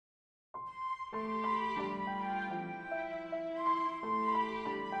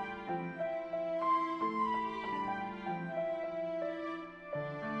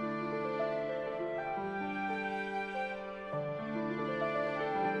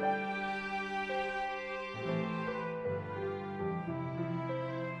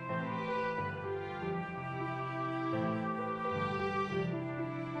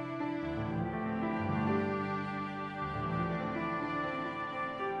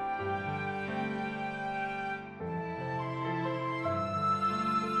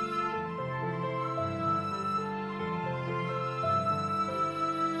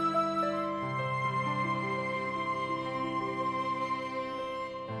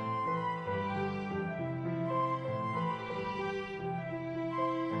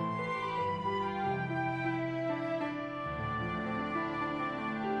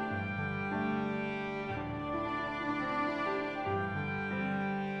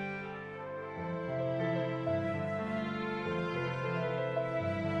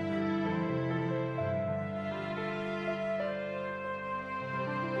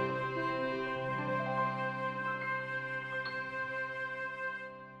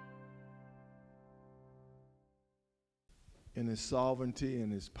In his sovereignty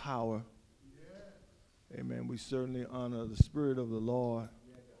and his power. Amen. We certainly honor the Spirit of the Lord,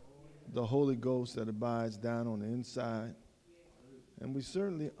 the Holy Ghost that abides down on the inside. And we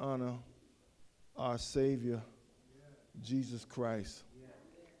certainly honor our Savior, Jesus Christ,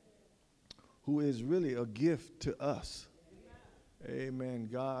 who is really a gift to us. Amen.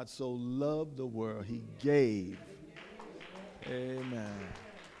 God so loved the world, he gave. Amen.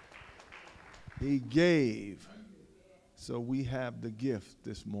 He gave. So we have the gift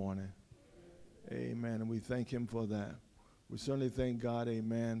this morning. Amen. And we thank him for that. We certainly thank God,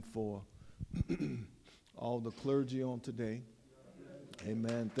 amen, for all the clergy on today.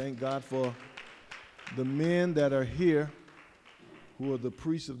 Amen. Thank God for the men that are here who are the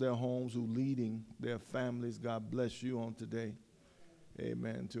priests of their homes, who leading their families. God bless you on today.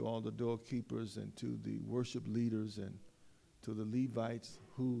 Amen. To all the doorkeepers and to the worship leaders and to the Levites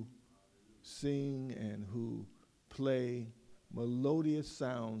who sing and who play melodious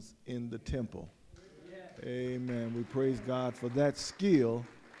sounds in the temple. Amen. We praise God for that skill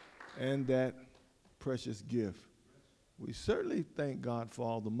and that precious gift. We certainly thank God for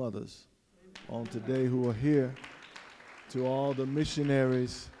all the mothers on today who are here, to all the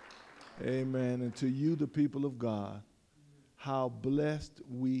missionaries, amen, and to you, the people of God, how blessed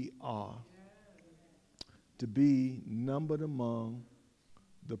we are to be numbered among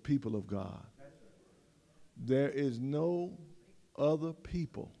the people of God. There is no other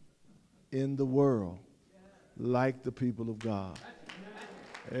people in the world like the people of God.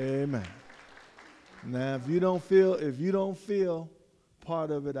 Amen. Now, if you don't feel part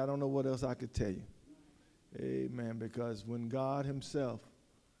of it, I don't know what else I could tell you. Amen. Because when God himself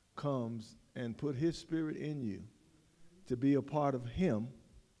comes and put his spirit in you to be a part of him,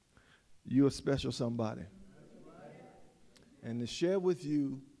 you're a special somebody. And to share with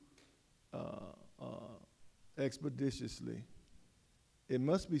you expeditiously, it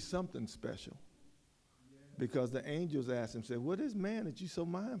must be something special, because the angels asked him, said, what is man that you so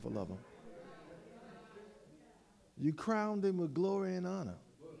mindful of him? You crowned him with glory and honor.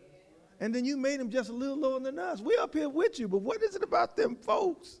 And then you made him just a little lower than us. We up here with you, but what is it about them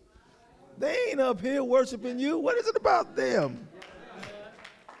folks? They ain't up here worshiping you. What is it about them?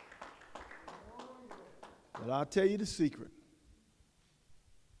 But I'll tell you the secret.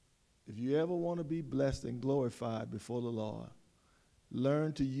 If you ever want to be blessed and glorified before the Lord,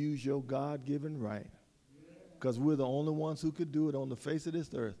 learn to use your God-given right, because we're the only ones who could do it on the face of this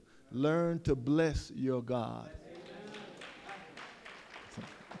earth. Learn to bless your God.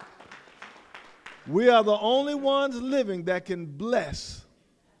 We are the only ones living that can bless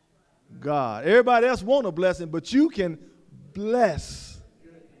God. Everybody else want a blessing, but you can bless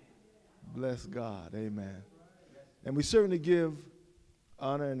God. Amen. And we certainly give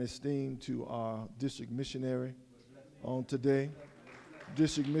honor and esteem to our district missionary on today,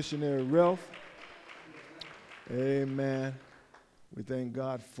 District Missionary Relf. Amen. We thank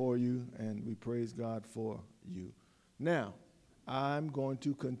God for you, and we praise God for you. Now, I'm going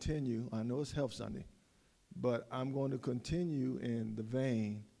to continue. I know it's Health Sunday, but I'm going to continue in the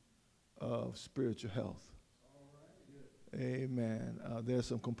vein of spiritual health. Amen. There's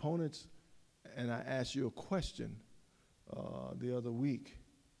some components, and I asked you a question the other week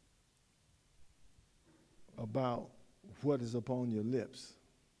about what is upon your lips.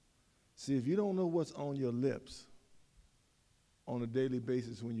 See, if you don't know what's on your lips on a daily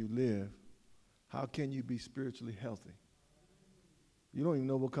basis when you live, how can you be spiritually healthy? You don't even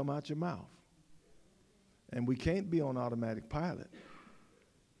know what will come out your mouth. And we can't be on automatic pilot.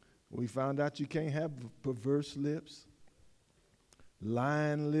 We found out you can't have perverse lips,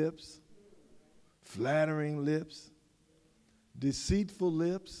 lying lips, flattering lips, deceitful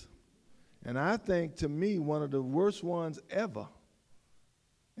lips. And I think, to me, one of the worst ones ever,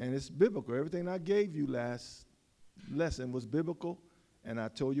 and it's biblical. Everything I gave you last lesson was biblical, and I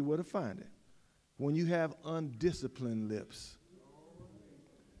told you where to find it. When you have undisciplined lips.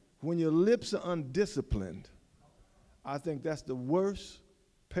 When your lips are undisciplined, I think that's the worst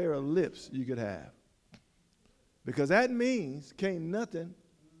pair of lips you could have. Because that means can't nothing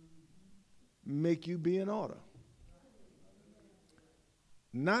make you be in order.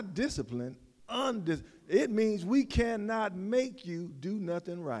 Not discipline, it means we cannot make you do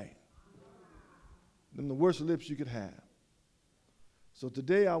nothing right. Them the worst lips you could have. So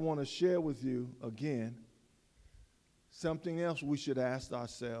today I want to share with you again something else we should ask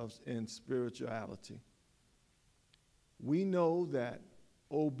ourselves in spirituality. We know that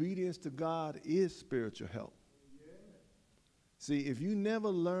obedience to God is spiritual health. See, if you never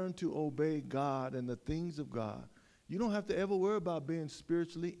learn to obey God and the things of God, you don't have to ever worry about being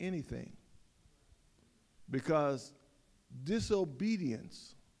spiritually anything. Because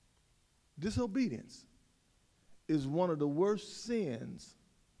disobedience is one of the worst sins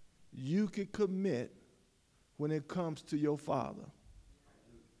you could commit when it comes to your Father.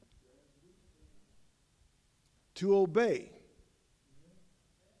 To obey.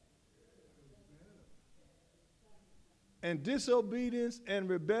 And disobedience and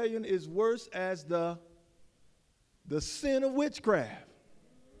rebellion is worse as the sin of witchcraft.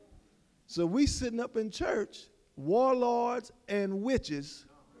 So we sitting up in church, warlords and witches,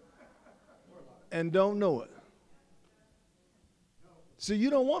 and don't know it. See, you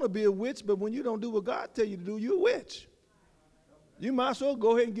don't want to be a witch, but when you don't do what God tell you to do, you're a witch. You might as well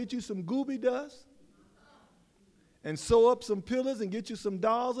go ahead and get you some gooby dust and sew up some pillars and get you some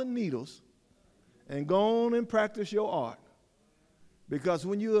dolls and needles and go on and practice your art. Because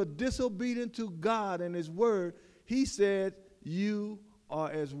when you are disobedient to God and his word, he said you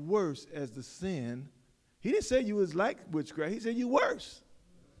are as worse as the sin. He didn't say you was like witchcraft. He said you worse.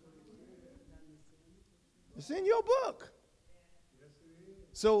 It's in your book.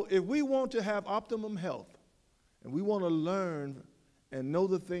 So if we want to have optimum health and we want to learn and know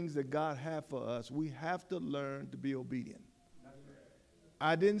the things that God has for us, we have to learn to be obedient.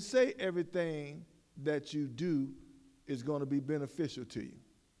 I didn't say everything that you do is going to be beneficial to you.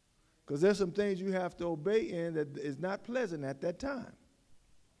 Because there's some things you have to obey in that is not pleasant at that time.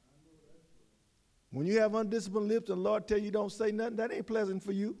 When you have undisciplined lips and the Lord tell you don't say nothing, that ain't pleasant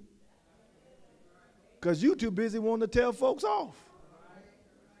for you. Because you too busy wanting to tell folks off.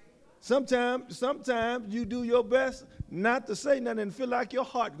 Sometimes you do your best not to say nothing and feel like your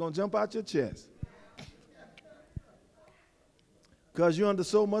heart going to jump out your chest. Because you're under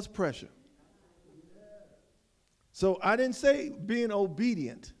so much pressure. So I didn't say being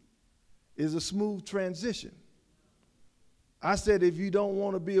obedient is a smooth transition. I said if you don't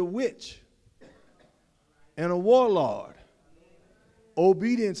want to be a witch and a warlord,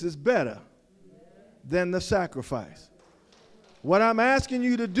 obedience is better than the sacrifice. What I'm asking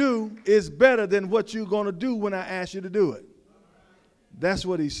you to do is better than what you're going to do when I ask you to do it. That's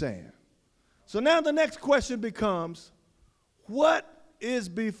what he's saying. So now the next question becomes, what is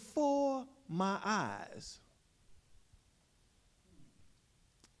before my eyes?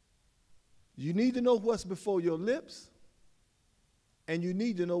 You need to know what's before your lips, and you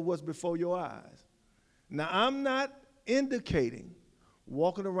need to know what's before your eyes. Now, I'm not indicating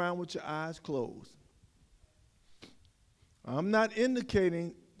walking around with your eyes closed. I'm not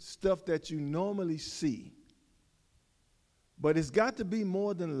indicating stuff that you normally see. But it's got to be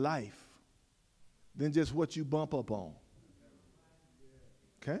more than life, than just what you bump up on.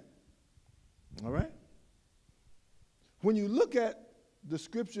 Okay? All right? When you look at the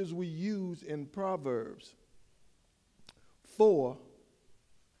scriptures we use in Proverbs 4,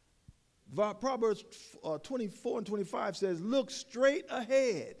 Proverbs 24 and 25 says, look straight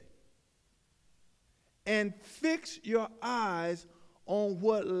ahead and fix your eyes on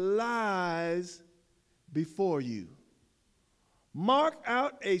what lies before you. Mark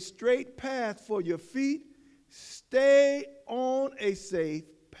out a straight path for your feet. Stay on a safe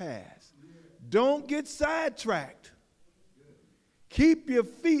path. Don't get sidetracked. Keep your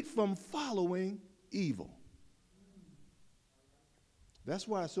feet from following evil. That's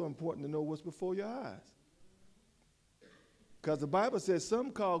why it's so important to know what's before your eyes. Because the Bible says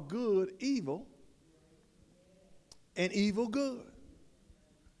some call good evil and evil good.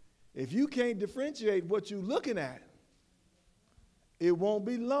 If you can't differentiate what you're looking at, it won't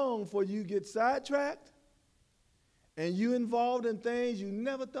be long before you get sidetracked And you involved in things you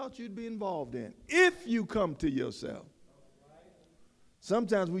never thought you'd be involved in. If you come to yourself.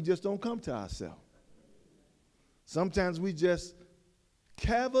 Sometimes we just don't come to ourselves. Sometimes we just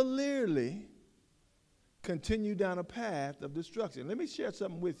cavalierly continue down a path of destruction. Let me share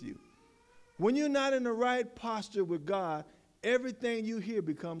something with you. When you're not in the right posture with God, everything you hear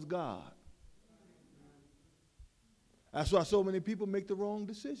becomes God. That's why so many people make the wrong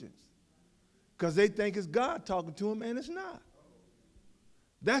decisions. Because they think it's God talking to them, and it's not.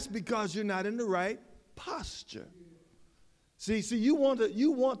 That's because you're not in the right posture. See, you want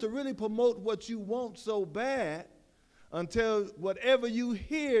to really promote what you want so bad until whatever you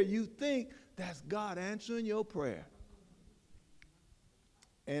hear, you think that's God answering your prayer.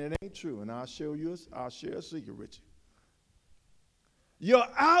 And it ain't true. And I'll share a secret with you. Your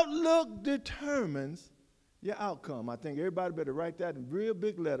outlook determines your outcome. I think everybody better write that in real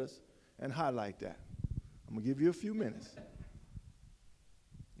big letters and highlight that. I'm going to give you a few minutes.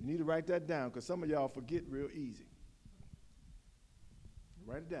 You need to write that down because some of y'all forget real easy.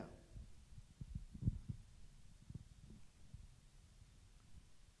 Write it down.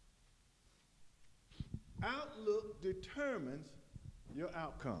 Outlook determines your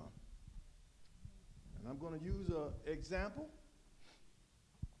outcome. And I'm going to use an example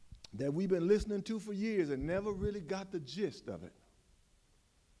that we've been listening to for years and never really got the gist of it.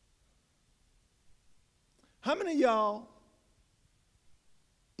 How many of y'all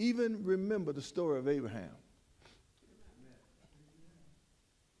even remember the story of Abraham?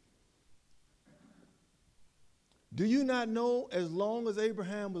 Do you not know as long as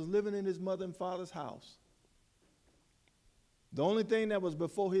Abraham was living in his mother and father's house, the only thing that was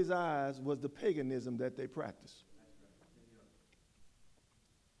before his eyes was the paganism that they practiced?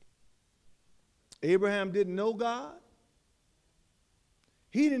 Abraham didn't know God.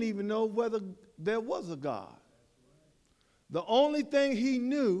 He didn't even know whether there was a God. The only thing he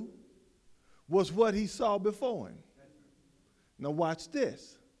knew was what he saw before him. Now watch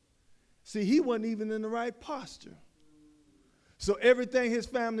this. See, he wasn't even in the right posture. So everything his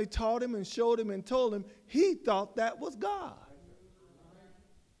family taught him and showed him and told him, he thought that was God.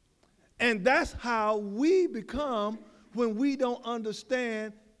 And that's how we become when we don't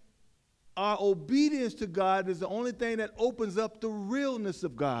understand our obedience to God is the only thing that opens up the realness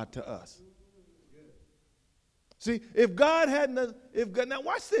of God to us. See, if God hadn't, now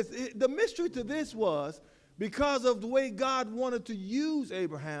watch this. The mystery to this was because of the way God wanted to use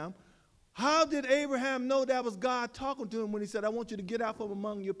Abraham. How did Abraham know that was God talking to him when he said, I want you to get out from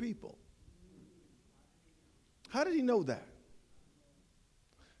among your people? How did he know that?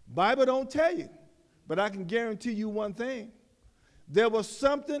 Bible don't tell you, but I can guarantee you one thing. There was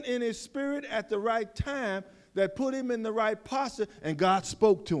something in his spirit at the right time that put him in the right posture, and God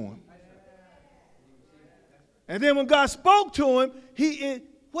spoke to him. And then when God spoke to him,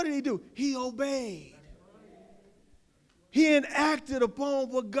 what did he do? He obeyed. He enacted upon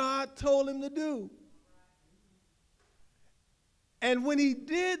what God told him to do. And when he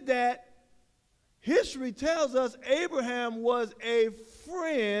did that, history tells us Abraham was a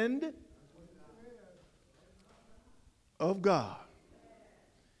friend of God.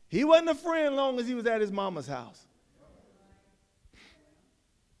 He wasn't a friend long as he was at his mama's house.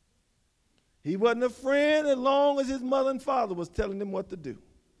 He wasn't a friend as long as his mother and father was telling him what to do.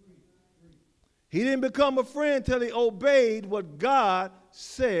 He didn't become a friend until he obeyed what God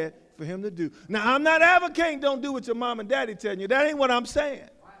said for him to do. Now, I'm not advocating don't do what your mom and daddy telling you. That ain't what I'm saying.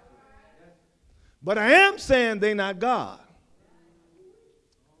 But I am saying they're not God.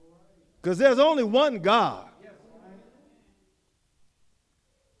 Because there's only one God.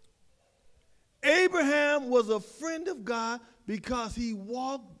 Abraham was a friend of God because he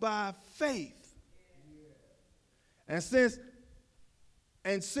walked by faith. And since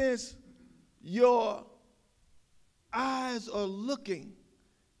your eyes are looking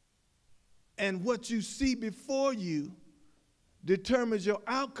and what you see before you determines your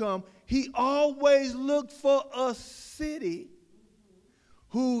outcome, he always looked for a city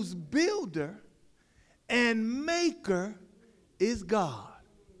whose builder and maker is God.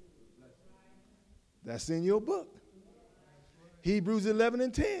 That's in your book. Hebrews 11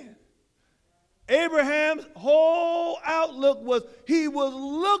 and 10. Abraham's whole outlook was he was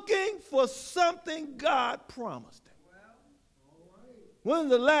looking for something God promised him.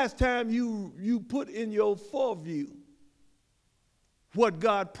 When's the last time you put in your foreview what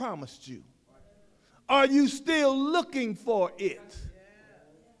God promised you? Are you still looking for it?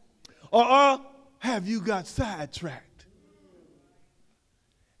 Or have you got sidetracked?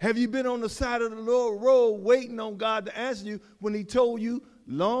 Have you been on the side of the road waiting on God to answer you when he told you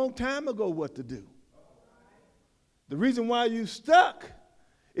long time ago what to do? The reason why you stuck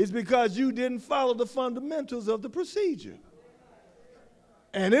is because you didn't follow the fundamentals of the procedure.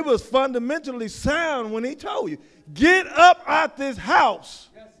 And it was fundamentally sound when he told you, get up out this house.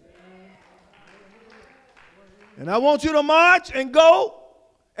 And I want you to march and go.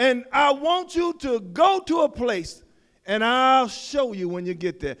 And I want you to go to a place, and I'll show you when you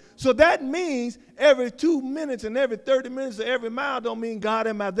get there. So that means every 2 minutes and every 30 minutes or every mile don't mean, God,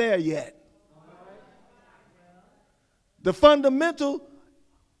 am I there yet? The fundamental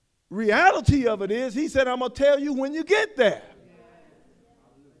reality of it is, he said, I'm going to tell you when you get there.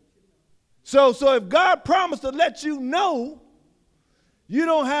 So if God promised to let you know, you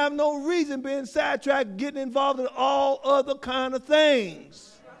don't have no reason being sidetracked, getting involved in all other kind of things.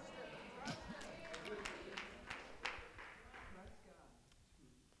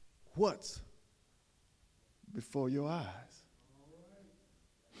 What's before your eyes?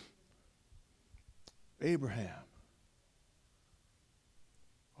 Abraham,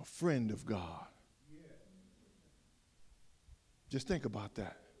 a friend of God. Just think about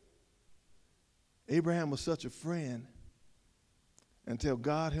that. Abraham was such a friend until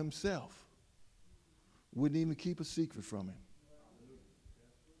God himself wouldn't even keep a secret from him.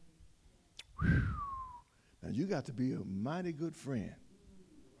 Whew. Now you got to be a mighty good friend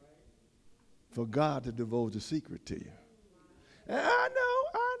for God to divulge a secret to you. And I know.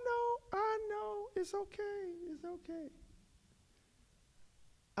 It's okay.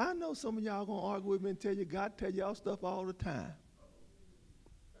 I know some of y'all going to argue with me and tell you God tell y'all stuff all the time.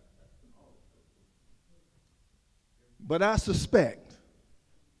 But I suspect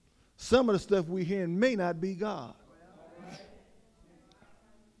some of the stuff we hearing may not be God.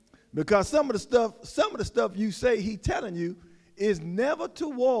 Because some of the stuff you say he telling you is never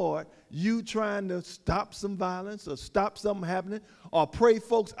toward you trying to stop some violence or stop something happening or pray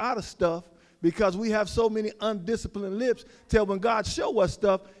folks out of stuff, because we have so many undisciplined lips till when God show us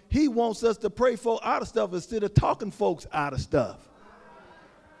stuff, he wants us to pray folks out of stuff instead of talking folks out of stuff.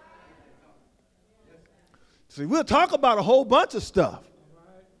 See, we'll talk about a whole bunch of stuff.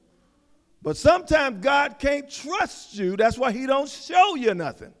 But sometimes God can't trust you. That's why he don't show you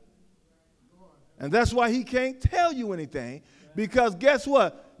nothing. And that's why he can't tell you anything. Because guess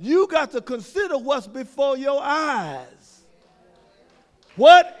what? You got to consider what's before your eyes.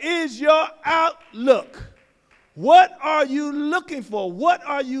 What is your outlook? What are you looking for? What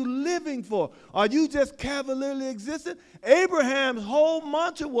are you living for? Are you just cavalierly existing? Abraham's whole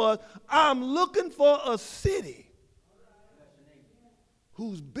mantra was, I'm looking for a city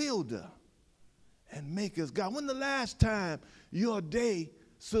whose builder and maker is God. When the last time your day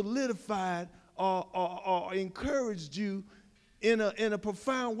solidified or encouraged you in a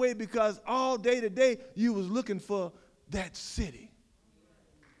profound way, because all day today you was looking for that city?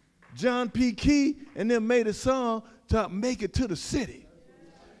 John P. Key and them made a song to make it to the city.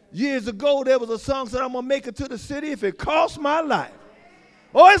 Years ago, there was a song that said, I'm going to make it to the city if it costs my life.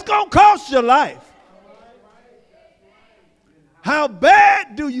 Oh, it's going to cost your life. How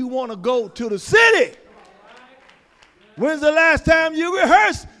bad do you want to go to the city? When's the last time you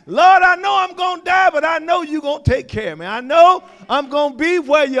rehearsed? Lord, I know I'm going to die, but I know you're going to take care of me. I know I'm going to be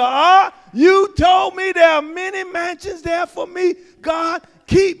where you are. You told me there are many mansions there for me. God,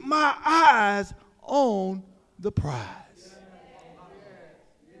 keep my eyes on the prize.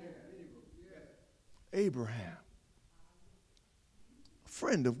 Abraham, a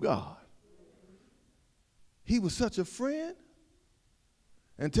friend of God. He was such a friend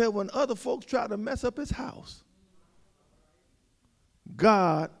until when other folks tried to mess up his house,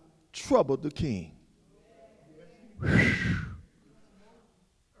 God troubled the king.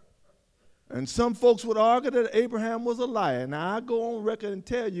 And some folks would argue that Abraham was a liar. Now, I go on record and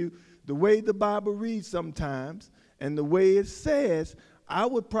tell you the way the Bible reads sometimes and the way it says, I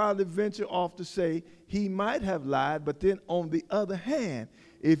would probably venture off to say he might have lied, but then on the other hand,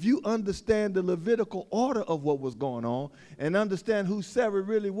 if you understand the Levitical order of what was going on and understand who Sarah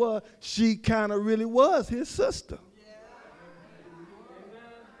really was, she kind of really was his sister.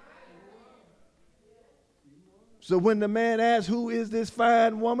 So when the man asked, who is this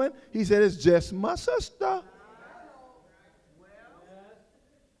fine woman? He said, it's just my sister.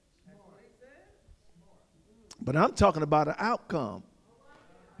 But I'm talking about an outcome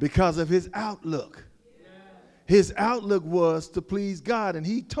because of his outlook. His outlook was to please God. And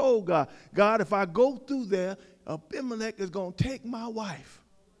he told God, God, if I go through there, Abimelech is going to take my wife.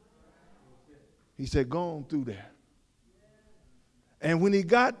 He said, go on through there. And when he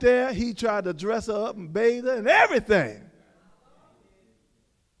got there, he tried to dress her up and bathe her and everything.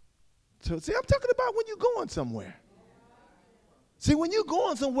 So, see, I'm talking about when you're going somewhere. See, when you're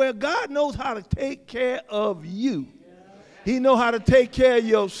going somewhere, God knows how to take care of you. He know how to take care of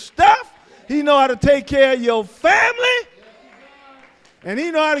your stuff. He know how to take care of your family. And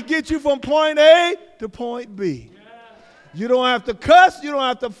he know how to get you from point A to point B. You don't have to cuss. You don't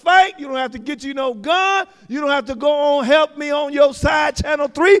have to fight. You don't have to get you no gun. You don't have to go on help me on your side, channel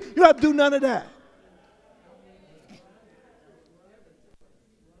 3. You don't have to do none of that.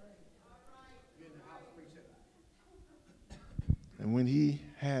 And when he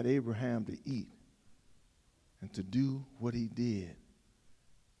had Abraham to eat and to do what he did,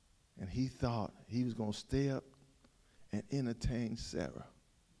 and he thought he was going to stay up and entertain Sarah,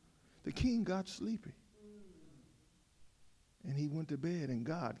 the king got sleepy. And he went to bed, and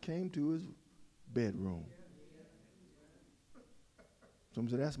God came to his bedroom. Some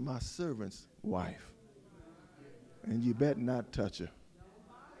said, that's my servant's wife, and you better not touch her.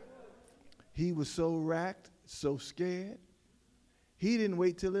 He was so racked, so scared, he didn't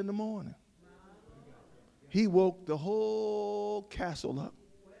wait till in the morning. He woke the whole castle up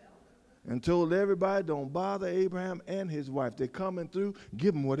and told everybody, don't bother Abraham and his wife. They're coming through,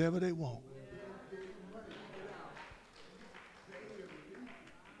 give them whatever they want.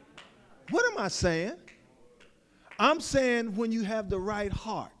 What am I saying? I'm saying when you have the right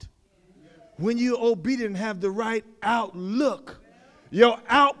heart, when you're obedient and have the right outlook, your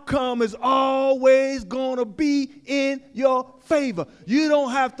outcome is always going to be in your favor. You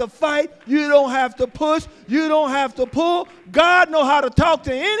don't have to fight. You don't have to push. You don't have to pull. God knows how to talk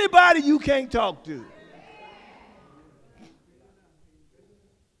to anybody you can't talk to.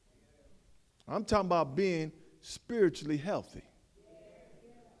 I'm talking about being spiritually healthy.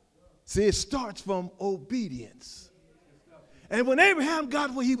 See, it starts from obedience. And when Abraham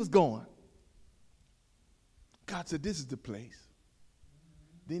got where he was going, God said, this is the place.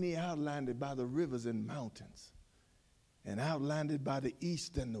 Then he outlined it by the rivers and mountains, and outlined it by the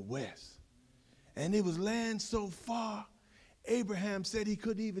east and the west. And it was land so far, Abraham said he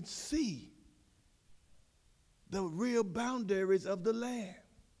couldn't even see the real boundaries of the land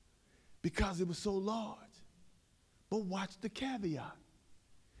because it was so large. But watch the caveat.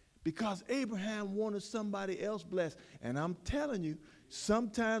 Because Abraham wanted somebody else blessed. And I'm telling you,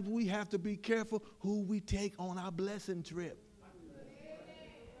 sometimes we have to be careful who we take on our blessing trip.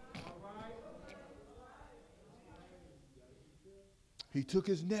 He took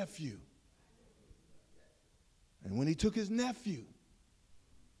his nephew. And when he took his nephew,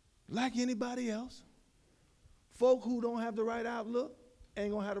 like anybody else, folk who don't have the right outlook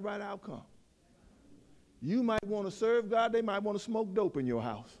ain't going to have the right outcome. You might want to serve God. They might want to smoke dope in your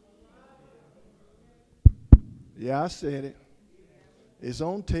house. Yeah, I said it. It's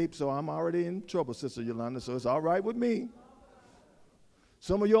on tape, so I'm already in trouble, Sister Yolanda, so it's all right with me.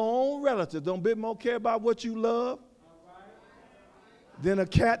 Some of your own relatives don't a bit more care about what you love than a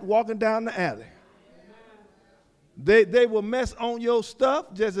cat walking down the alley. They will mess on your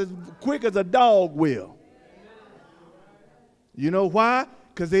stuff just as quick as a dog will. You know why?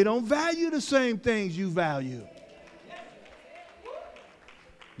 Because they don't value the same things you value.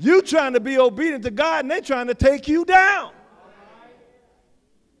 You trying to be obedient to God, and they're trying to take you down.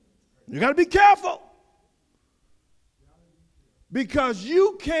 You got to be careful. Because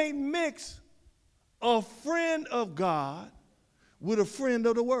you can't mix a friend of God with a friend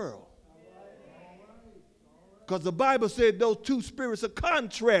of the world. Because the Bible said those two spirits are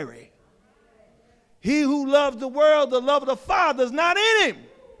contrary. He who loves the world, the love of the Father is not in him.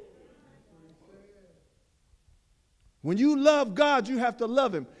 When you love God, you have to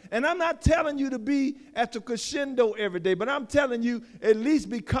love him. And I'm not telling you to be at the crescendo every day, but I'm telling you at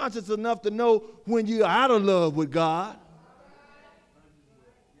least be conscious enough to know when you're out of love with God.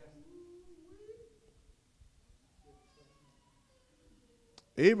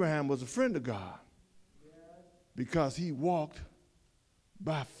 Abraham was a friend of God because he walked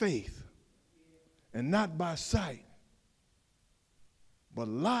by faith and not by sight. But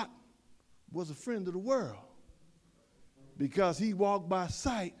Lot was a friend of the world because he walked by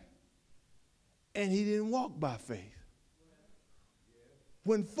sight and he didn't walk by faith.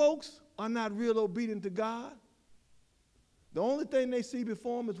 When folks are not real obedient to God, the only thing they see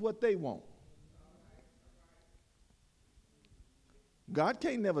before them is what they want. God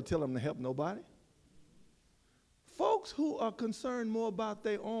can't never tell them to help nobody. Folks who are concerned more about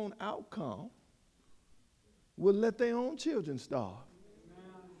their own outcome will let their own children starve.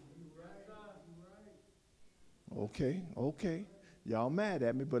 Okay. Y'all mad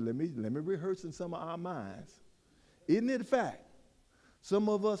at me, but let me rehearse in some of our minds. Isn't it a fact? Some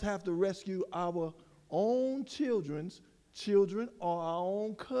of us have to rescue our own children's children or our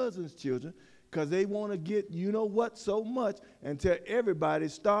own cousins' children because they want to get, you know what, so much until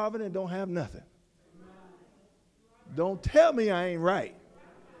everybody's starving and don't have nothing. Don't tell me I ain't right.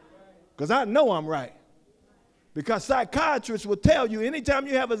 Because I know I'm right. Because psychiatrists will tell you anytime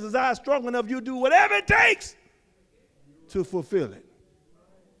you have a desire strong enough, you do whatever it takes to fulfill it.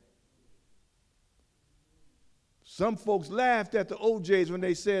 Some folks laughed at the OJs when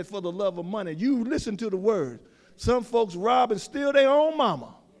they said for the love of money. You listen to the words. Some folks rob and steal their own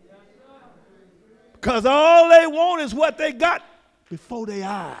mama. Because all they want is what they got before their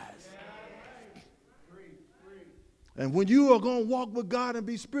eyes. And when you are going to walk with God and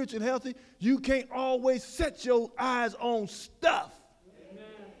be spiritually healthy, you can't always set your eyes on stuff. Amen.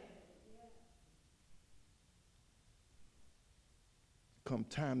 Come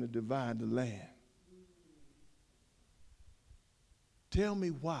time to divide the land. Tell me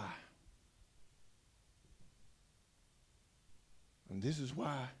why. And this is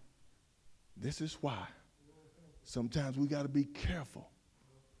why sometimes we got to be careful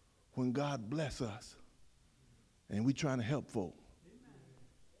when God bless us and we trying to help folk.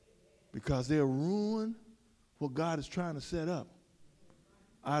 Because they'll ruin what God is trying to set up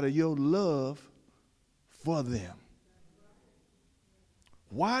out of your love for them.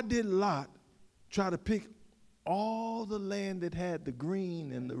 Why did Lot try to pick all the land that had the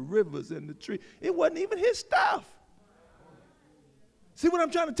green and the rivers and the tree? It wasn't even his stuff. See what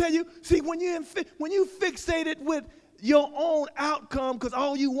I'm trying to tell you? See, when you fixated with your own outcome because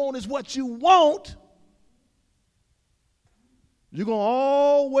all you want is what you want, you're going to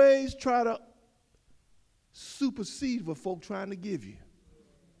always try to supersede what folk trying to give you.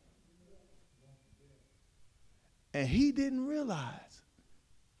 And he didn't realize,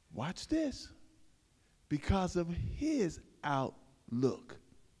 watch this, because of his outlook,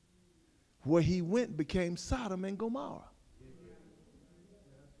 where he went became Sodom and Gomorrah.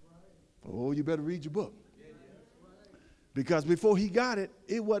 Oh, you better read your book. Because before he got it,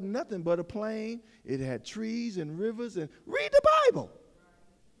 it wasn't nothing but a plain. It had trees and rivers. And read the Bible.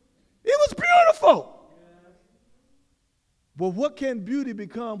 It was beautiful. But what can beauty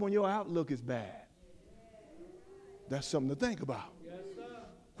become when your outlook is bad? That's something to think about.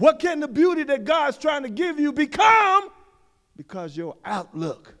 What can the beauty that God's trying to give you become because your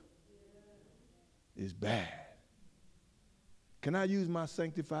outlook is bad? Can I use my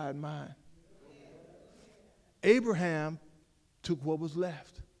sanctified mind? Abraham took what was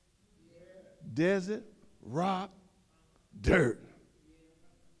left. Desert, rock, dirt.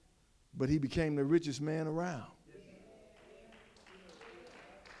 But he became the richest man around.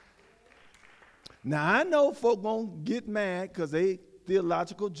 Now, I know folk gonna get mad because they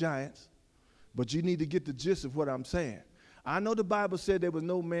theological giants, but you need to get the gist of what I'm saying. I know the Bible said there was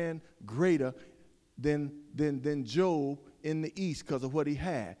no man greater than Job in the East because of what he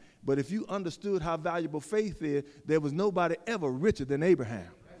had. But if you understood how valuable faith is, there was nobody ever richer than Abraham.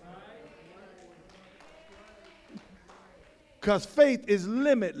 Because faith is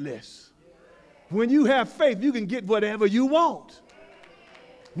limitless. When you have faith, you can get whatever you want.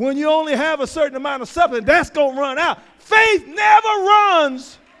 When you only have a certain amount of something, that's going to run out. Faith never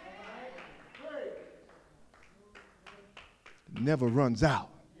runs. Never runs out.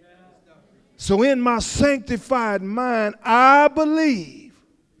 So in my sanctified mind, I believe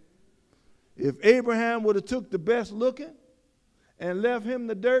if Abraham would have took the best looking and left him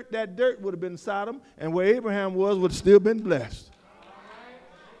the dirt, that dirt would have been Sodom, and where Abraham was would have still been blessed.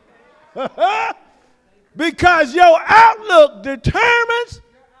 Because your outlook determines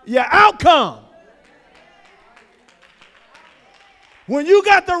your outcome. When you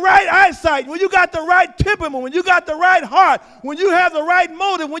got the right eyesight, when you got the right temperament, when you got the right heart, when you have the right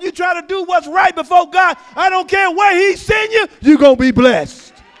motive, when you try to do what's right before God, I don't care where he send you, you're going to be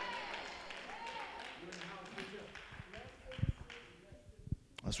blessed.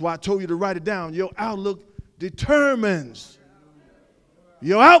 That's why I told you to write it down. Your outlook determines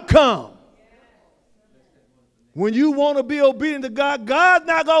your outcome. When you want to be obedient to God, God's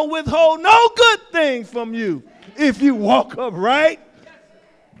not going to withhold no good thing from you if you walk upright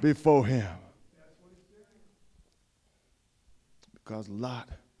before him. Because Lot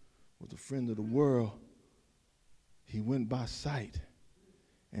was a friend of the world. He went by sight.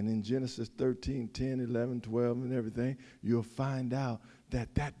 And in Genesis 13, 10, 11, 12, and everything, you'll find out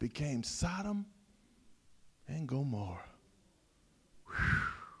that that became Sodom and Gomorrah. Whew.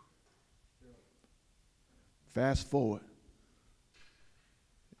 Fast forward.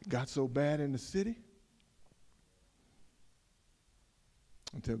 It got so bad in the city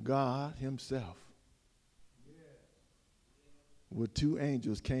until God himself with two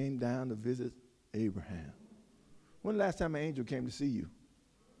angels came down to visit Abraham. When the last time an angel came to see you?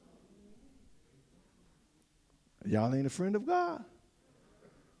 Y'all ain't a friend of God.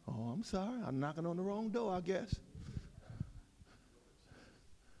 Oh, I'm sorry. I'm knocking on the wrong door, I guess.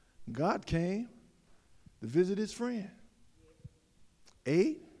 God came to visit his friend.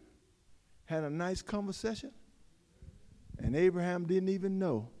 Ate, had a nice conversation, and Abraham didn't even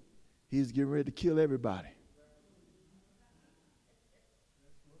know he was getting ready to kill everybody.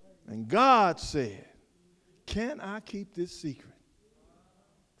 And God said, can I keep this secret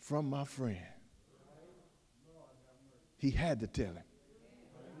from my friend? He had to tell him.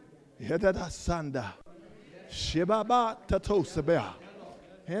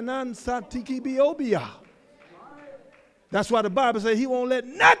 That's why the Bible says he won't let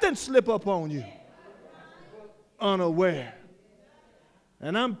nothing slip up on you unaware.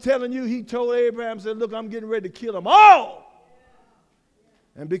 And I'm telling you, he told Abraham, said, look, I'm getting ready to kill them all.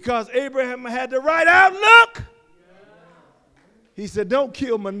 And because Abraham had the right outlook, he said, don't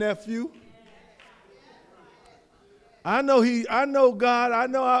kill my nephew. I know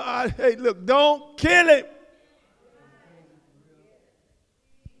God, hey, look, don't kill him.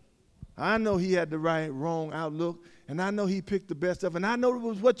 I know he had the wrong outlook, and I know he picked the best of it, and I know it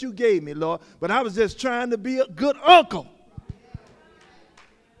was what you gave me, Lord, but I was just trying to be a good uncle.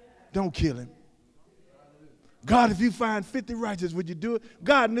 Don't kill him. God, if you find 50 righteous, would you do it?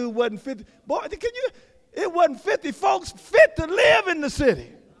 God knew it wasn't 50. Boy, it wasn't 50 folks fit to live in the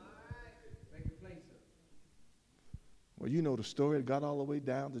city. Well, you know the story. It got all the way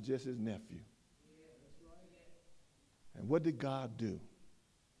down to just his nephew. And what did God do?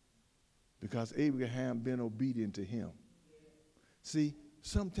 Because Abraham been obedient to him. See,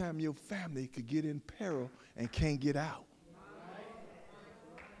 sometimes your family could get in peril and can't get out.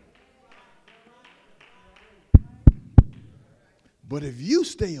 But if you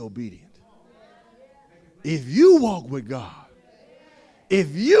stay obedient, if you walk with God,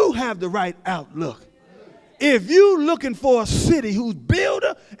 if you have the right outlook, if you looking for a city whose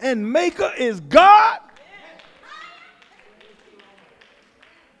builder and maker is God,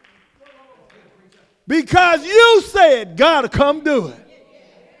 because you said God will come do it.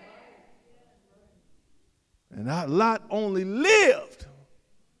 And Lot only lived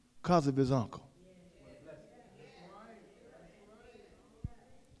because of his uncle.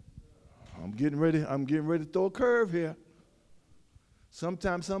 I'm getting ready to throw a curve here.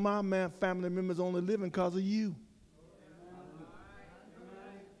 Sometimes some of our family members only living because of you.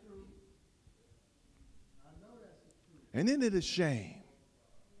 And isn't it a shame?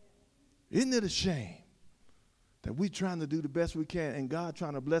 Isn't it a shame that we trying to do the best we can and God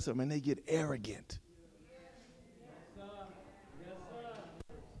trying to bless them and they get arrogant?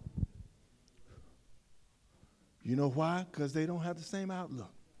 You know why? Because they don't have the same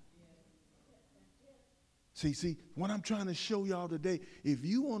outlook. See, what I'm trying to show y'all today, if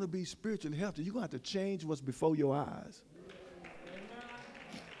you want to be spiritually healthy, you're going to have to change what's before your eyes.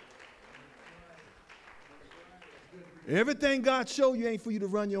 Everything God showed you ain't for you to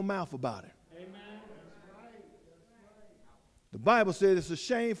run your mouth about it. The Bible says it's a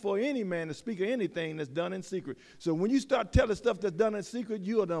shame for any man to speak of anything that's done in secret. So when you start telling stuff that's done in secret,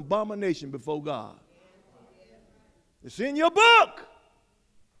 you are an abomination before God. It's in your book.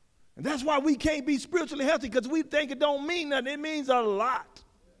 And that's why we can't be spiritually healthy, because we think it don't mean nothing. It means a lot.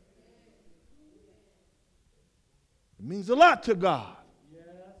 It means a lot to God. Yes.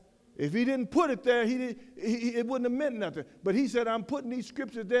 If he didn't put it there, it wouldn't have meant nothing. But he said, I'm putting these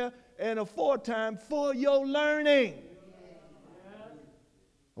scriptures there and aforetime for your learning. Yes.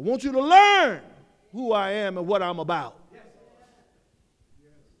 I want you to learn who I am and what I'm about. Yes.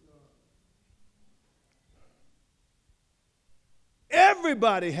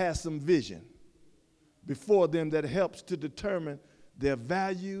 Everybody has some vision before them that helps to determine their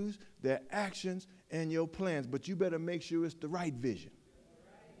values, their actions, and your plans. But you better make sure it's the right vision.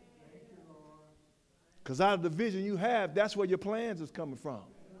 Because out of the vision you have, that's where your plans is coming from.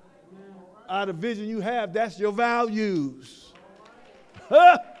 Out of the vision you have, that's your values.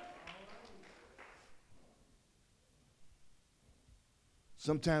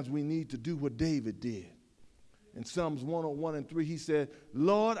 Sometimes we need to do what David did. In Psalms 101 and 3, he said,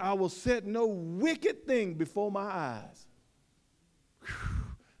 Lord, I will set no wicked thing before my eyes. Whew.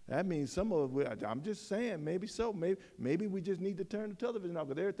 That means some of it, I'm just saying, maybe so. Maybe we just need to turn the television off,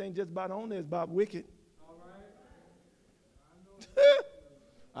 because everything just about on there is about wicked. All right.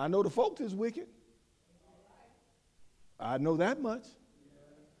 I know the folks is wicked. I know that much.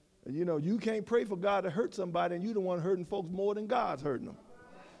 And you know, you can't pray for God to hurt somebody, and you're the one hurting folks more than God's hurting them.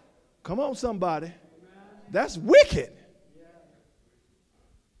 Come on, somebody. That's wicked.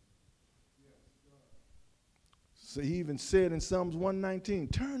 So he even said in Psalms 119,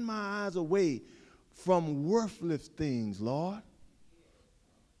 turn my eyes away from worthless things, Lord.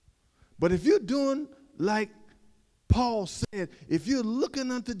 But if you're doing like Paul said, if you're looking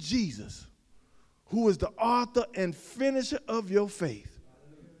unto Jesus, who is the author and finisher of your faith,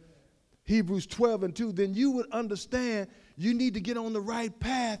 Hebrews 12:2, then you would understand you need to get on the right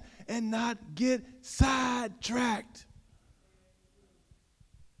path and not get sidetracked.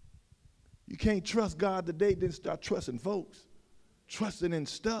 You can't trust God today, then start trusting folks, trusting in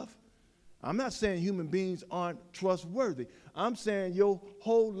stuff. I'm not saying human beings aren't trustworthy. I'm saying your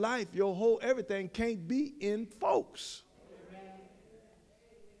whole life, your whole everything can't be in folks.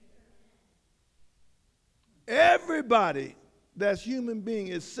 Everybody that's human being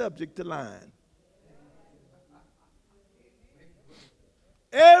is subject to lying.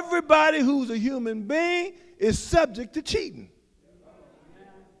 Everybody who's a human being is subject to cheating.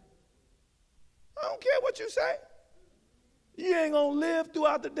 I don't care what you say. You ain't going to live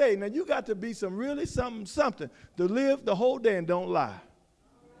throughout the day. Now, you got to be some really something to live the whole day and don't lie.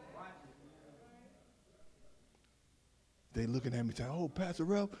 They looking at me saying, oh, Pastor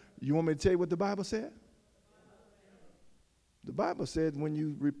Relf, you want me to tell you what the Bible said? The Bible said when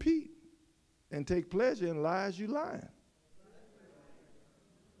you repeat and take pleasure in lies, you lying.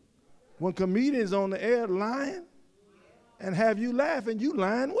 When comedians on the air lying and have you laughing, you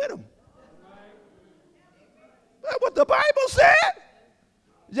lying with them. That's what the Bible said.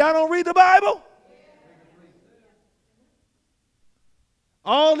 Y'all don't read the Bible?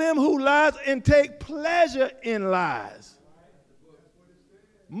 All them who lies and take pleasure in lies.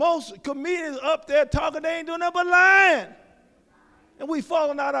 Most comedians up there talking, they ain't doing nothing but lying. And we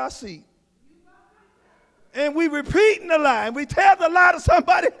falling out our seat. And we repeating the lie. And we tell the lie to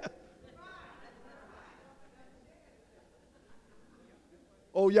somebody.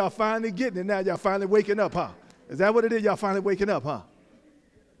 Oh, y'all finally getting it now. Y'all finally waking up, huh? Is that what it is? Y'all finally waking up, huh?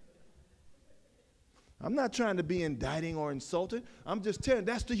 I'm not trying to be indicting or insulting. I'm just telling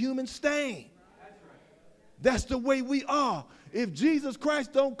that's the human stain. That's the way we are. If Jesus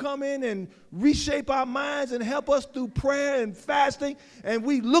Christ don't come in and reshape our minds and help us through prayer and fasting, and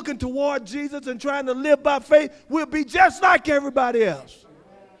we looking toward Jesus and trying to live by faith, we'll be just like everybody else.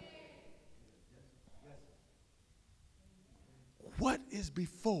 What is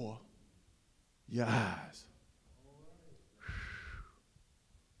before your eyes?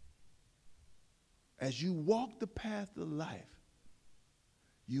 As you walk the path of life,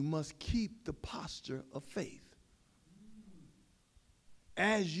 you must keep the posture of faith.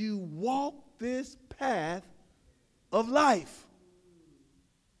 As you walk this path of life,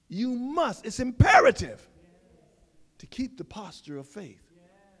 you must, it's imperative to keep the posture of faith.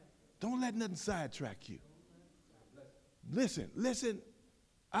 Don't let nothing sidetrack you. Listen,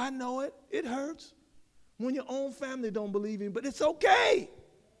 I know it hurts when your own family don't believe in you, but it's okay.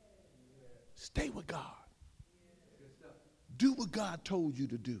 Stay with God. Do what God told you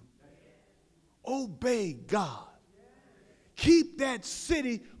to do. Obey God. Keep that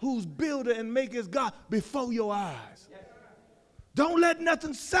city whose builder and maker is God before your eyes. Don't let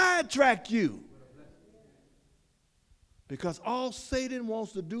nothing sidetrack you. Because all Satan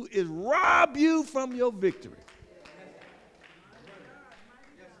wants to do is rob you from your victory.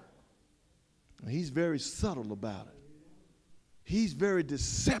 He's very subtle about it. He's very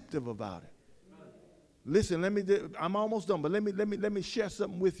deceptive about it. Listen, I'm almost done, but let me share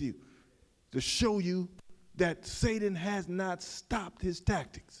something with you to show you that Satan has not stopped his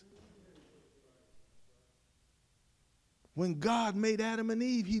tactics. When God made Adam and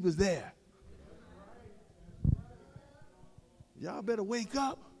Eve, he was there. Y'all better wake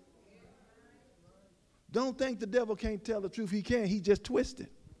up. Don't think the devil can't tell the truth. He can. He just twisted.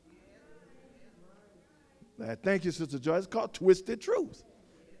 Thank you, Sister Joyce. It's called twisted truth.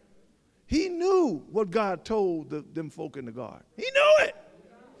 He knew what God told them folk in the garden. He knew it.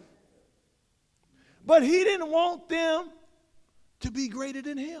 But he didn't want them to be greater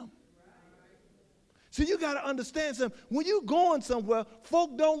than him. So you got to understand something. When you're going somewhere,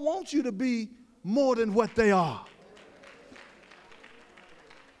 folk don't want you to be more than what they are.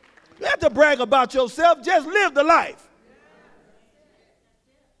 You have to brag about yourself. Just live the life.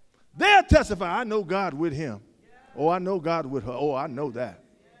 They'll testify, I know God with him. Oh, I know God with her. Oh, I know that.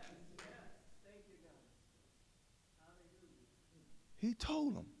 He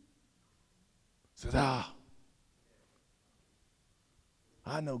told them. Said, I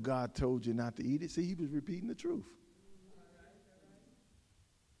know God told you not to eat it. See, he was repeating the truth.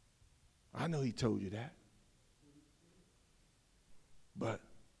 I know he told you that. But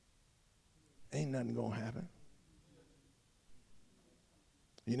ain't nothing going to happen.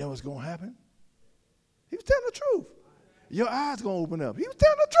 You know what's going to happen? He was telling the truth. Your eyes going to open up. He was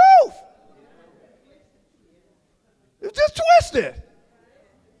telling the truth. It was just twisted.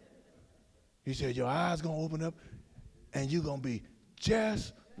 He said, your eyes going to open up. and you're going to be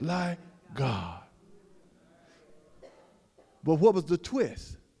just like God. But what was the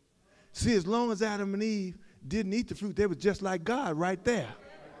twist? See, as long as Adam and Eve didn't eat the fruit, they were just like God right there.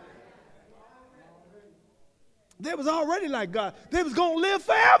 They was already like God. They was going to live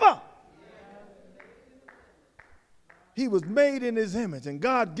forever. He was made in his image, and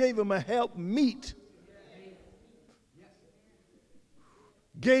God gave him a help meet.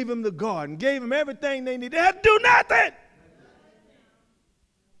 Gave him the garden, gave him everything they needed. They had to do nothing.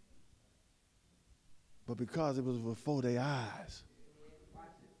 But because it was before their eyes,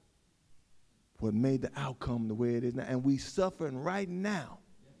 what made the outcome the way it is now. And we suffering right now.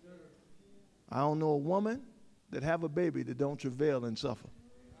 I don't know a woman that have a baby that don't travail and suffer.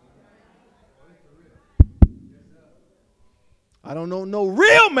 I don't know no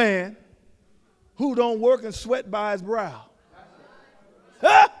real man who don't work and sweat by his brow.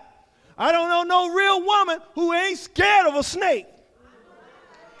 Huh? I don't know no real woman who ain't scared of a snake.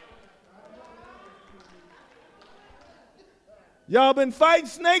 Y'all been fighting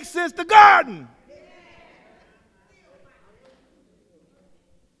snakes since the garden.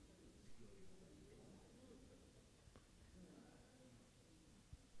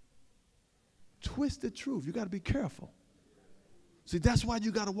 Twisted truth. You got to be careful. See, that's why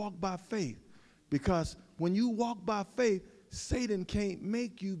you got to walk by faith. Because when you walk by faith, Satan can't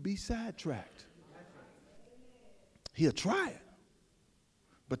make you be sidetracked. He'll try it.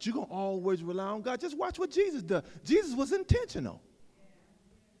 But you're going to always rely on God. Just watch what Jesus does. Jesus was intentional.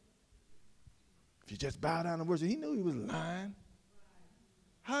 If you just bow down and worship, he knew he was lying.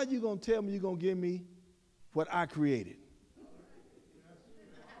 How are you going to tell me you're going to give me what I created?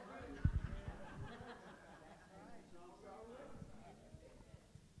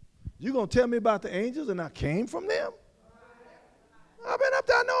 You're going to tell me about the angels and I came from them? I've been up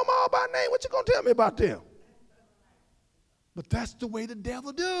there, I know them all by name. What you going to tell me about them? But that's the way the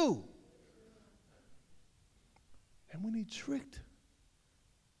devil do. And when he tricked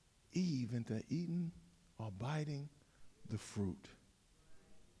Eve into eating or biting the fruit.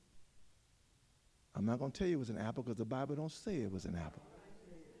 I'm not going to tell you it was an apple because the Bible don't say it was an apple.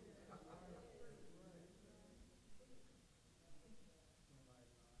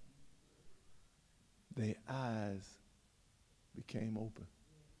 Their eyes became open.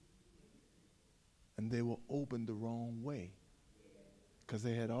 And they were opened the wrong way because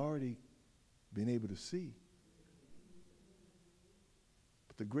they had already been able to see.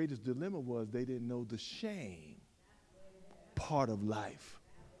 But the greatest dilemma was they didn't know the shame part of life.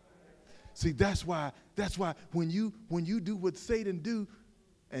 See, that's why when you do what Satan do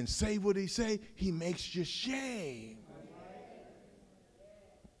and say what he say, he makes you shame.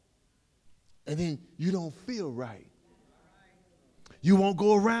 And then you don't feel right. You won't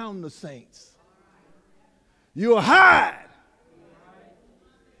go around the saints. You'll hide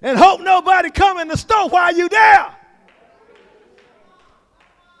and hope nobody come in the store while you're there.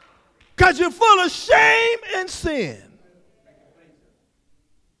 Because you're full of shame and sin.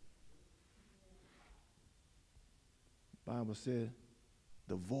 The Bible said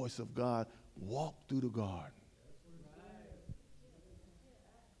the voice of God walked through the garden.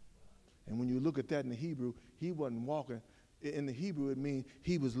 And when you look at that in the Hebrew, he wasn't walking. In the Hebrew, it means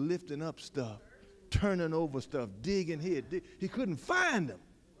he was lifting up stuff, turning over stuff, digging here. He couldn't find them.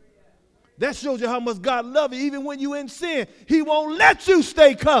 That shows you how much God loves you. Even when you're in sin, he won't let you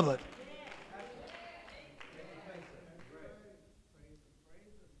stay covered.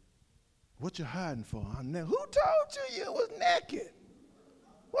 What you hiding for? Who told you you was naked?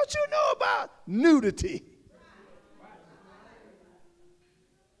 What you know about nudity?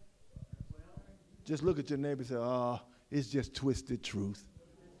 Just look at your neighbor and say, oh, it's just twisted truth.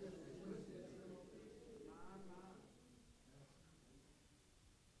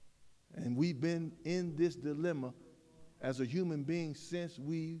 And we've been in this dilemma as a human being since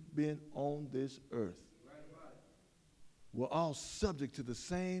we've been on this earth. We're all subject to the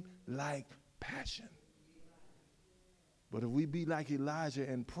same like passion. But if we be like Elijah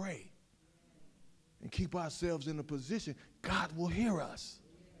and pray and keep ourselves in a position, God will hear us.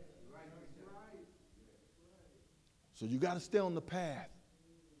 So you got to stay on the path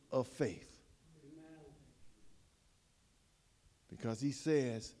of faith. Because he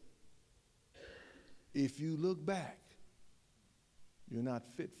says, if you look back, you're not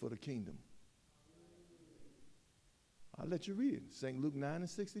fit for the kingdom. I'll let you read it. St. Luke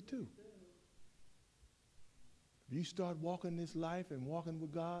 9:62. If you start walking this life and walking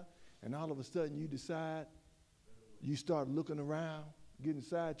with God, and all of a sudden you decide, you start looking around, getting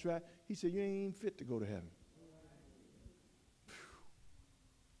sidetracked, he said, you ain't even fit to go to heaven.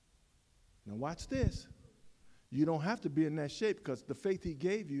 Now watch this. You don't have to be in that shape because the faith he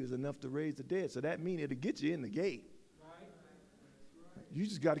gave you is enough to raise the dead. So that means it'll get you in the gate. You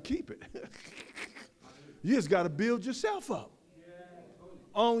just got to keep it. You just got to build yourself up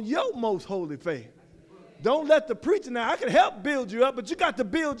on your most holy faith. Don't let the preacher, now I can help build you up, but you got to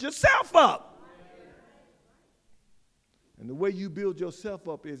build yourself up. And the way you build yourself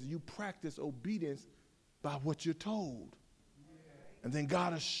up is you practice obedience by what you're told. And then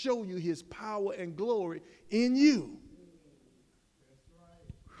God will show you his power and glory in you.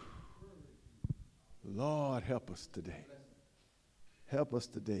 Lord, help us today. Help us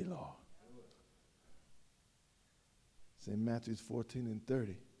today, Lord. St. Matthew 14 and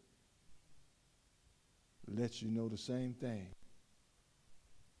 30 lets you know the same thing.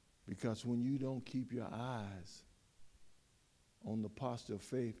 Because when you don't keep your eyes on the posture of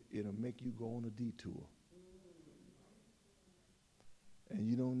faith, it'll make you go on a detour. And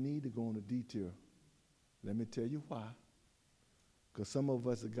you don't need to go on a detour. Let me tell you why. Because some of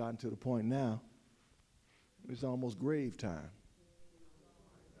us have gotten to the point now, it's almost grave time.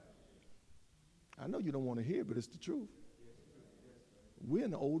 I know you don't want to hear, but it's the truth. We're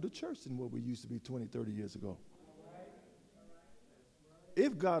in an older church than what we used to be 20, 30 years ago.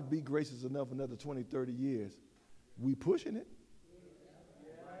 If God be gracious enough another 20, 30 years, we pushing it.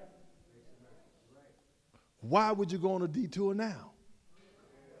 Why would you go on a detour now?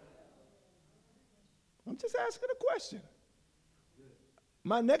 I'm just asking a question.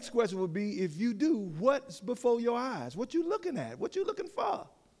 My next question would be, if you do, what's before your eyes? What you looking at? What you looking for?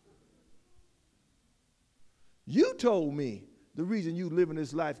 You told me the reason you live in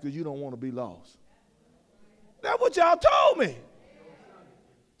this life because you don't want to be lost. That's what y'all told me.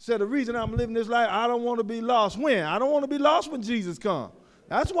 Said the reason I'm living this life, I don't want to be lost. When? I don't want to be lost when Jesus comes.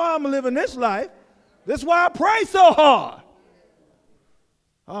 That's why I'm living this life. That's why I pray so hard.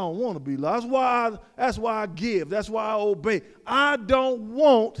 I don't want to be lost. That's why I give. That's why I obey. I don't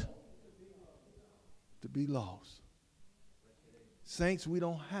want to be lost. Saints, we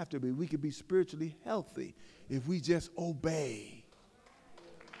don't have to be. We can be spiritually healthy if we just obey.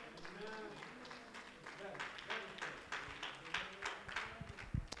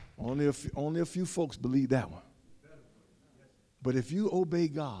 Only a few folks believe that one. But if you obey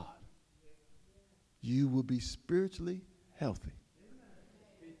God, you will be spiritually healthy.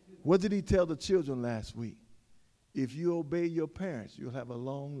 What did he tell the children last week? If you obey your parents, you'll have a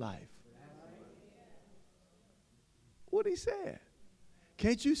long life. What he said.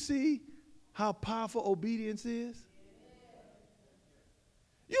 Can't you see how powerful obedience is?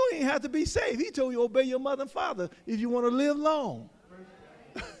 You ain't have to be saved. He told you obey your mother and father if you want to live long.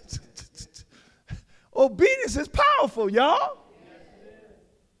 Obedience is powerful, y'all.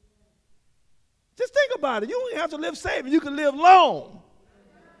 Just think about it. You don't have to live saved. You can live long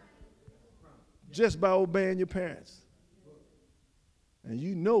just by obeying your parents. And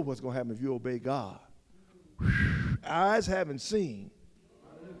you know what's going to happen if you obey God. Eyes haven't seen,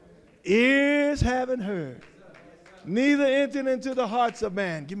 ears haven't heard, neither entered into the hearts of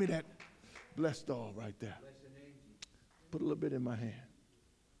man. Give me that blessed all right there. Put a little bit in my hand.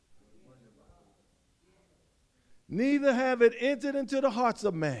 Neither have it entered into the hearts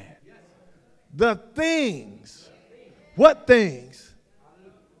of man. The things. What things?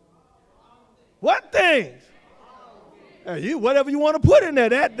 What things? Hey, whatever you want to put in there.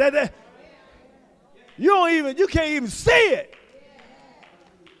 That. You can't even see it.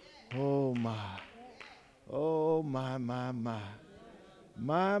 Oh my. Oh my. My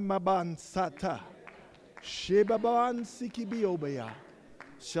ban sata. Shebaban sikibiobeya.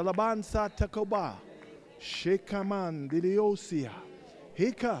 Shalaban satakoba. Shekaman didiosia.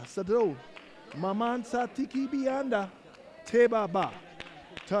 Hika sadro. Maman satiki bianda. Tebaba.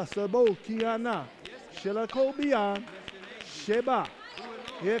 Tasabo kiana. Shelakobian. Sheba.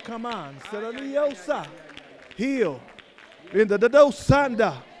 Here come on. Selaliosa. Heal. In the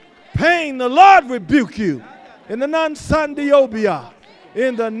dosanda. Pain, the Lord rebuke you. In the non-sandiobia.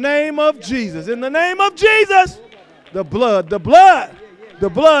 In the name of Jesus. In the name of Jesus. The blood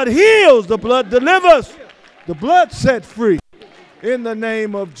heals. The blood delivers. The blood set free. In the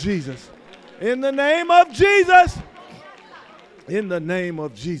name of Jesus. In the name of Jesus. In the name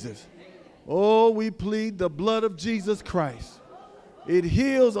of Jesus. Oh, we plead the blood of Jesus Christ. It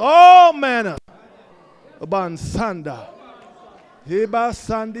heals all manner of bansanda.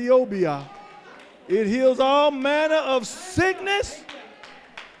 Hibasandiobia. It heals all manner of sickness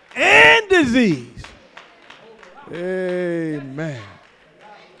and disease. Amen.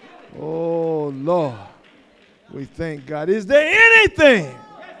 Oh, Lord. We thank God. Is there anything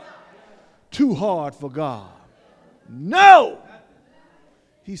too hard for God? No.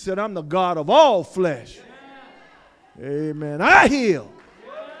 He said, I'm the God of all flesh. Amen. I heal.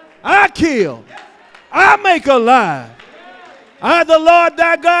 I kill. I make alive. I, the Lord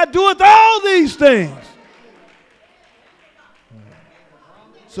thy God, doeth all these things.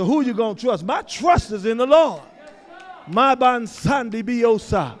 So who you going to trust? My trust is in the Lord. My bansandi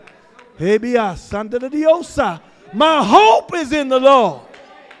biosa. Hebia sanda diosa. My hope is in the Lord.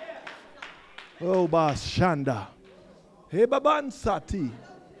 Oh, bashanda. Hebabansati.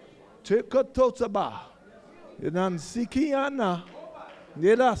 Tekotosaba. Inansikiana.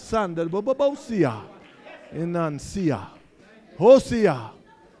 Nela sanda bobosia. Inansia. Hosia.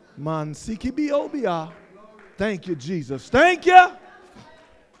 Mansiki biobia. Thank you, Jesus. Thank you.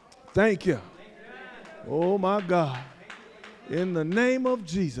 Thank you. Oh, my God. In the name of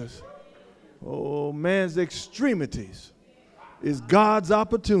Jesus. Oh, man's extremities is God's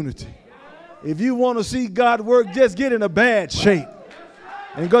opportunity. If you want to see God work, just get in a bad shape.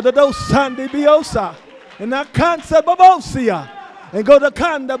 And go to those Sunday biosa. And not cancer babosia. And go to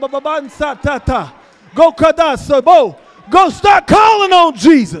kanda babansa tata. Go kadasabo. Go start calling on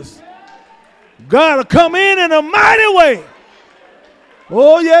Jesus. God will come in a mighty way.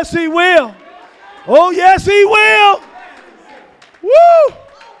 Oh, yes, he will. Oh, yes, he will. Woo!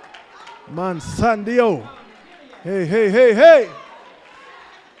 Mansandio. Hey, hey, hey, hey.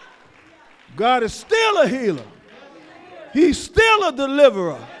 God is still a healer. He's still a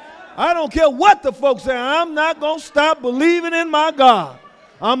deliverer. I don't care what the folks say. I'm not going to stop believing in my God.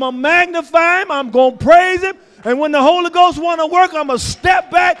 I'm going to magnify him. I'm going to praise him. And when the Holy Ghost want to work, I'm going to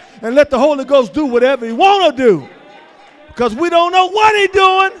step back and let the Holy Ghost do whatever he want to do. Because we don't know what he's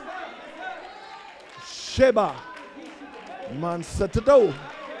doing. Sheba. Mansatado.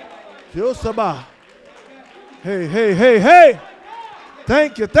 Yosaba. Hey, hey, hey, hey.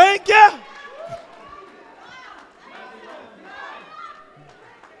 Thank you, thank you.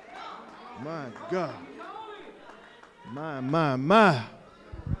 My God. My.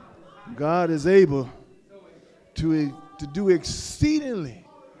 God is able to do exceedingly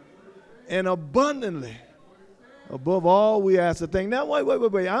and abundantly above all we ask to think. Now,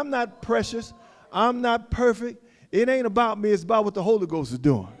 wait. I'm not precious. I'm not perfect. It ain't about me. It's about what the Holy Ghost is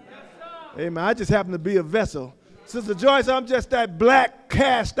doing. Amen. I just happen to be a vessel. Sister Joyce, I'm just that black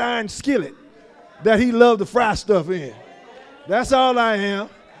cast iron skillet that he loved to fry stuff in. That's all I am.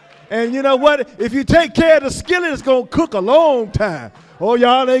 And you know what? If you take care of the skillet, it's going to cook a long time. Oh,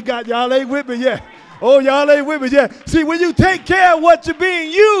 y'all ain't with me yet. Oh, y'all ain't with me yet. See, when you take care of what you're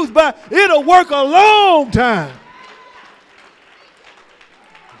being used by, it'll work a long time.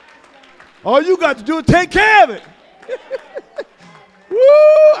 All you got to do is take care of it. Woo!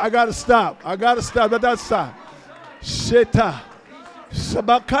 I got to stop. That's stop. Sheta.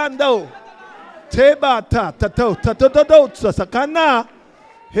 Sabakando. Tebata. Tato. Sakana.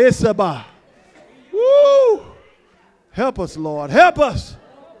 Hesaba. Woo! Help us, Lord. Help us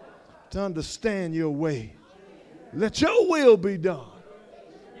to understand your way. Let your will be done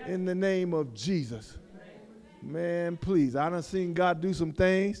in the name of Jesus. Man, please. I done seen God do some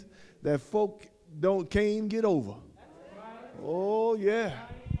things that folk can't even get over. Oh, yeah.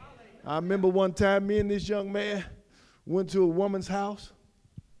 I remember one time me and this young man went to a woman's house,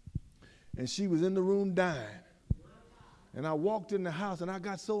 and she was in the room dying. And I walked in the house, and I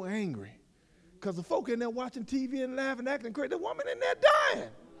got so angry because the folk in there watching TV and laughing, acting crazy. The woman in there dying.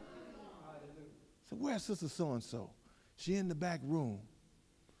 I said, where's Sister So-and-so? She in the back room.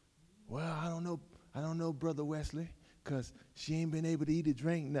 Well, I don't know, Brother Wesley, because she ain't been able to eat or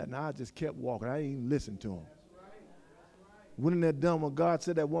drink nothing. I just kept walking. I didn't even listen to him. When that done, when God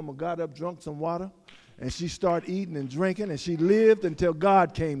said that woman got up, drunk some water, and she started eating and drinking, and she lived until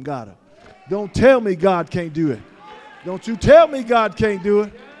God came got her. Don't tell me God can't do it. Don't you tell me God can't do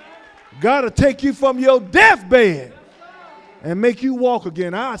it. God will take you from your deathbed and make you walk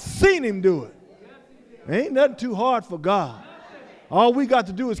again. I seen him do it. Ain't nothing too hard for God. All we got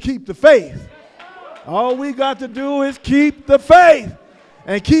to do is keep the faith. All we got to do is keep the faith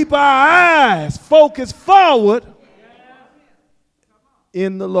and keep our eyes focused forward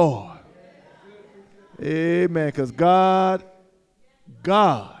in the Lord. Amen. Because God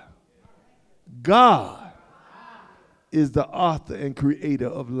is the author and creator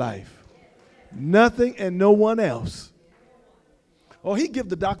of life. Nothing and no one else. Oh, he give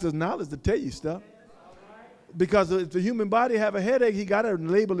the doctors knowledge to tell you stuff. Because if the human body have a headache, he got to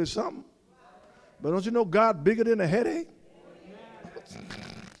label it something. But don't you know God bigger than a headache?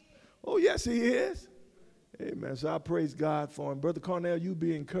 Oh, yes, he is. Amen. So I praise God for him. Brother Cornell, you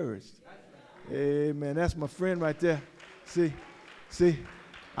be encouraged. Amen. That's my friend right there. See,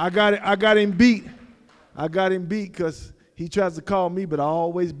 I got him beat. I got him beat because he tries to call me, but I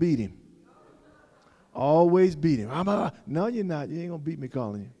always beat him. Always beat him. No, you're not. You ain't going to beat me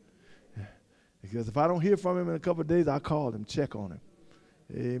calling you. Because if I don't hear from him in a couple of days, I'll call him, check on him.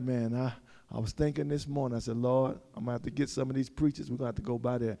 Amen. I was thinking this morning, I said, Lord, I'm going to have to get some of these preachers. We're going to have to go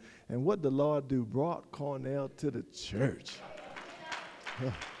by there. And what the Lord do? Brought Cornell to the church.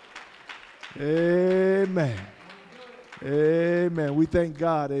 Amen. Amen. We thank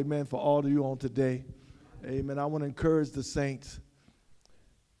God, amen, for all of you on today. Amen. I want to encourage the saints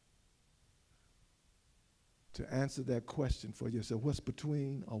to answer that question for yourself. What's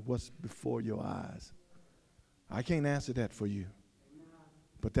between or what's before your eyes? I can't answer that for you,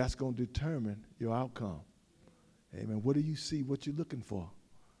 but that's going to determine your outcome. Amen. What do you see? What you're looking for?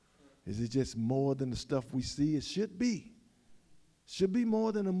 Is it just more than the stuff we see? It should be. Should be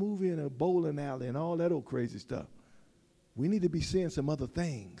more than a movie and a bowling alley and all that old crazy stuff. We need to be seeing some other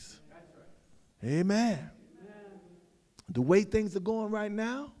things. Right. Amen. Amen. The way things are going right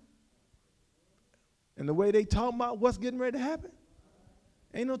now and the way they talk about what's getting ready to happen,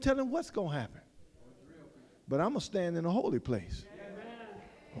 ain't no telling what's going to happen. But I'm going to stand in a holy place. Amen.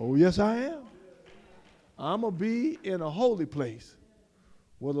 Oh, yes, I am. I'm going to be in a holy place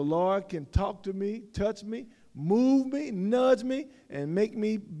where the Lord can talk to me, touch me, move me, nudge me, and make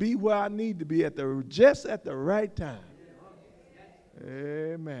me be where I need to be just at the right time.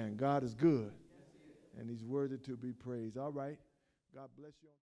 Amen. God is good, and he's worthy to be praised. All right. God bless you.